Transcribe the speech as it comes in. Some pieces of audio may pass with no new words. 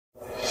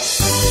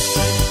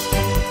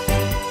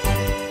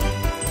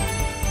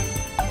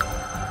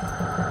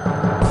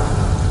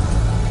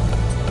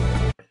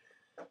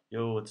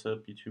what's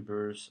up,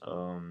 YouTubers?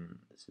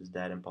 This is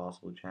That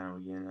Impossible channel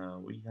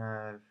again. We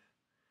have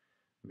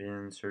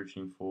been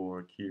searching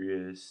for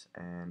curious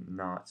and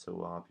not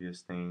so obvious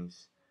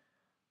things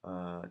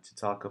to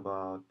talk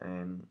about,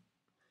 and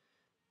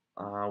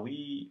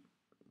we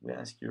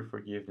ask your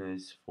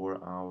forgiveness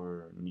for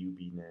our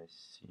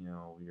newbiness. We're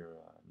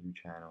a new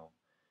channel.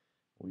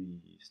 We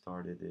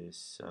started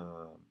this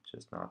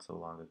just not so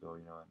long ago.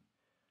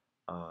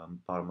 About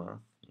a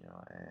month.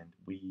 And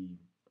we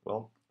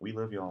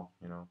love y'all.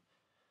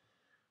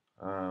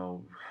 Uh,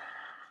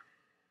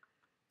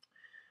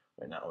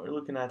 Right now, we're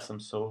looking at some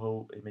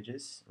Soho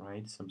images,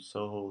 right? Some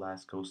Soho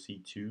Lasco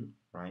C2,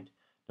 right?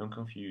 Don't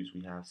confuse.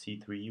 We have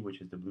C3,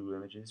 which is the blue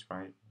images,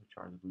 right? Which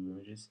are the blue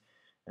images,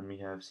 and we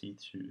have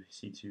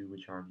C2,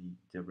 which are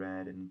the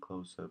red and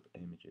close-up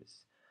images.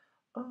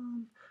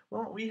 Um,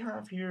 well, we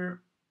have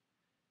here.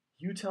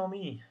 You tell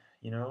me.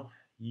 You know,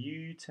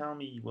 you tell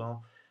me.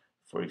 Well,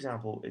 for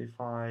example, if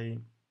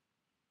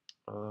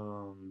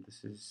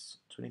this is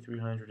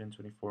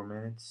 2324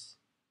 minutes.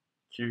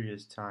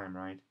 Curious time,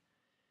 right?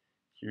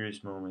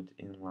 Curious moment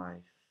in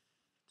life,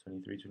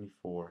 23,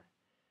 24.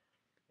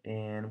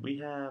 And we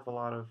have a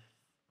lot of,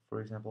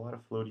 for example, a lot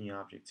of floating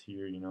objects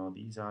here.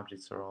 These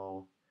objects are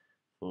all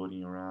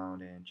floating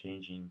around and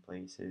changing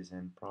places,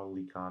 and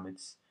probably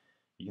comets.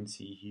 You can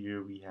see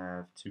here we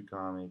have two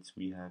comets.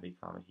 We have a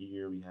comet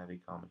here, we have a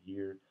comet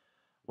here.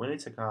 When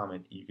it's a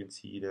comet, you can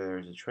see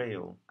there's a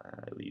trail.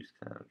 It leaves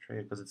kind of a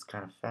trail because it's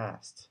kind of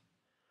fast.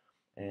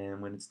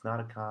 And when it's not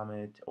a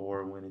comet,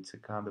 or when it's a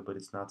comet but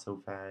it's not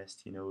so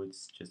fast,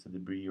 it's just a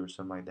debris or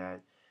something like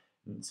that.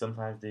 And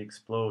sometimes they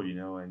explode,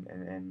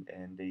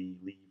 and they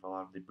leave a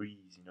lot of debris.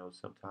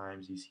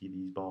 Sometimes you see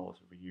these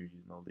balls over here,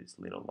 these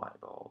little white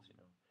balls,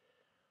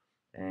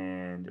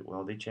 and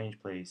well, they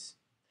change place.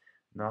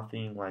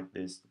 Nothing like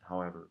this,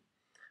 however.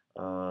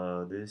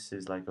 This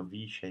is like a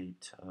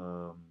V-shaped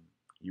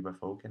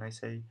UFO, can I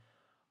say?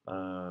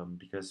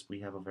 Because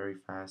we have a very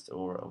fast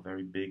or a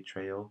very big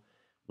trail,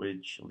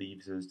 which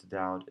leaves us to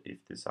doubt if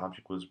this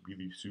object was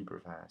really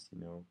super fast.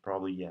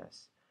 Probably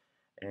yes.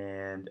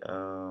 And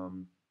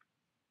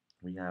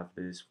we have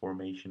this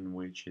formation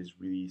which is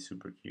really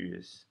super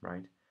curious,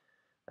 right?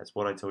 That's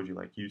what I told you.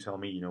 Like, you tell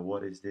me,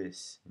 what is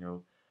this?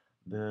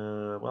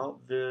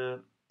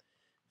 The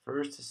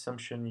first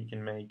assumption you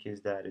can make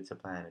is that it's a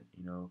planet.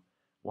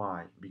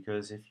 Why?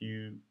 Because if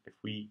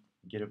we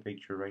get a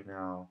picture right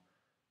now,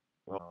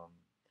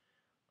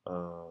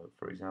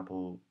 for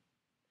example,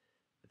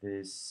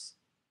 this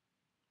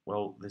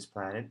this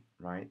planet,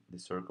 right?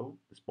 This circle,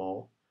 this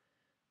ball,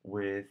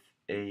 with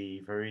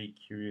a very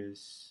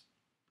curious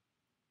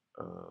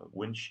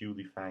windshield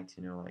effect.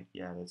 Like,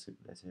 yeah, that's it.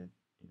 That's it.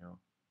 You know,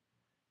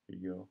 here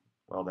you go.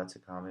 Well, that's a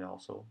comet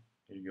also.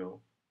 Here you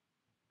go.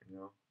 You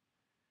know,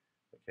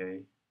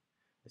 okay.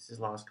 This is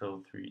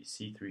Lasco 3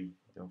 C3.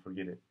 Don't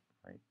forget it.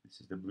 Right.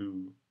 This is the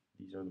blue.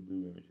 These are the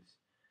blue images.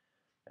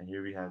 And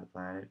here we have the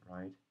planet.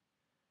 Right.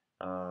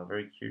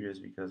 Very curious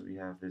because we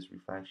have this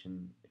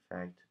reflection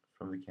effect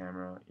from the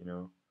camera.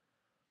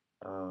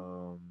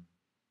 Um,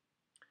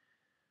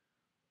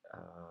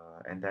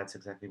 and that's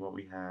exactly what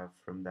we have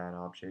from that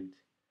object.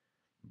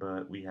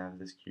 But we have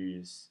this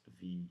curious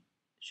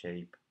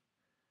shape,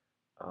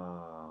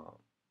 uh,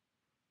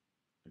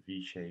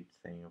 V-shaped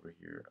thing over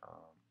here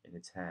in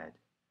its head.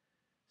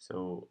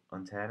 So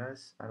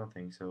antennas? I don't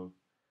think so.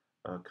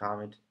 A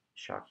comet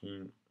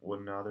shocking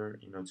one another.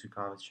 Two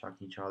comets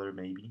shocking each other,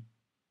 maybe.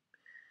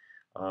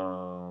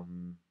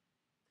 Um,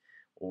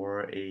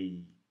 or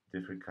a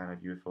different kind of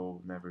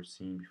UFO never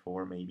seen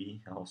before,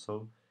 maybe.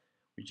 Also,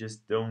 we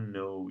just don't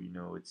know.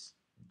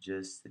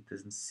 It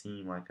doesn't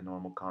seem like a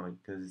normal comet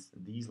because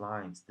these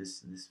lines,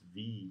 this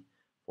V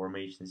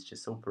formation is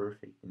just so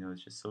perfect.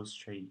 It's just so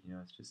straight.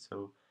 It's just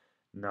so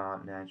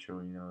not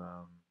natural.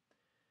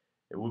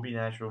 It would be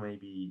natural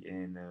maybe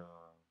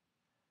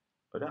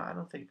but I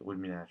don't think it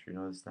would be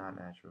natural. It's not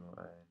natural,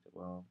 and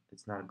well,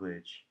 it's not a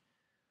glitch.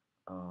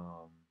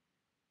 Um,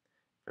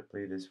 if I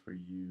play this for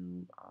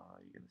you,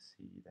 you're gonna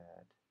see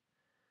that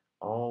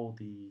all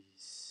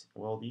these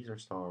are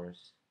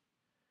stars.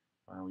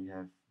 We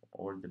have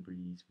or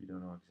debris. We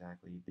don't know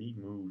exactly. They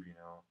move,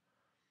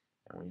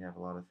 and we have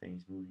a lot of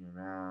things moving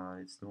around.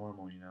 It's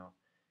normal,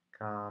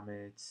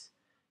 Comets.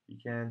 You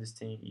can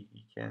distinct. You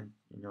can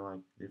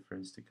like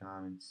difference the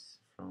comets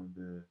from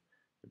the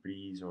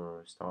debris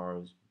or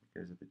stars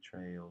because of the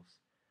trails.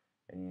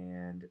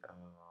 And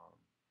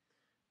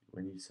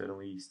when you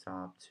suddenly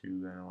stop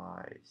to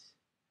analyze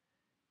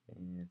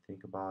and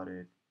think about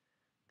it,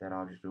 that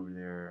object over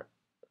there,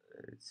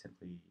 it's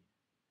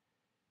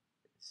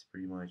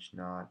pretty much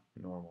not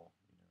normal,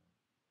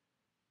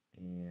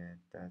 and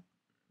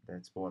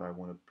that's what I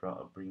want to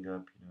bring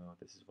up.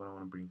 This is what I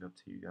want to bring up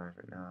to you guys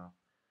right now.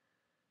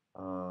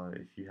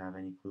 If you have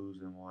any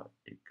clues on what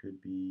it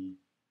could be,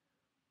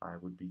 I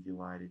would be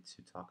delighted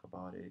to talk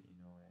about it.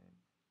 And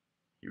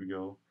here we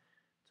go,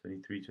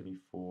 23,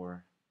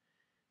 24.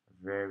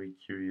 Very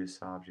curious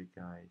object,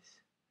 guys.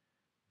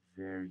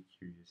 Very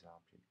curious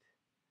object.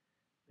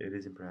 It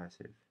is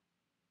impressive.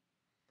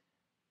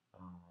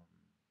 Um,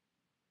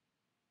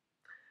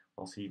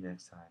 I'll see you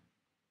next time.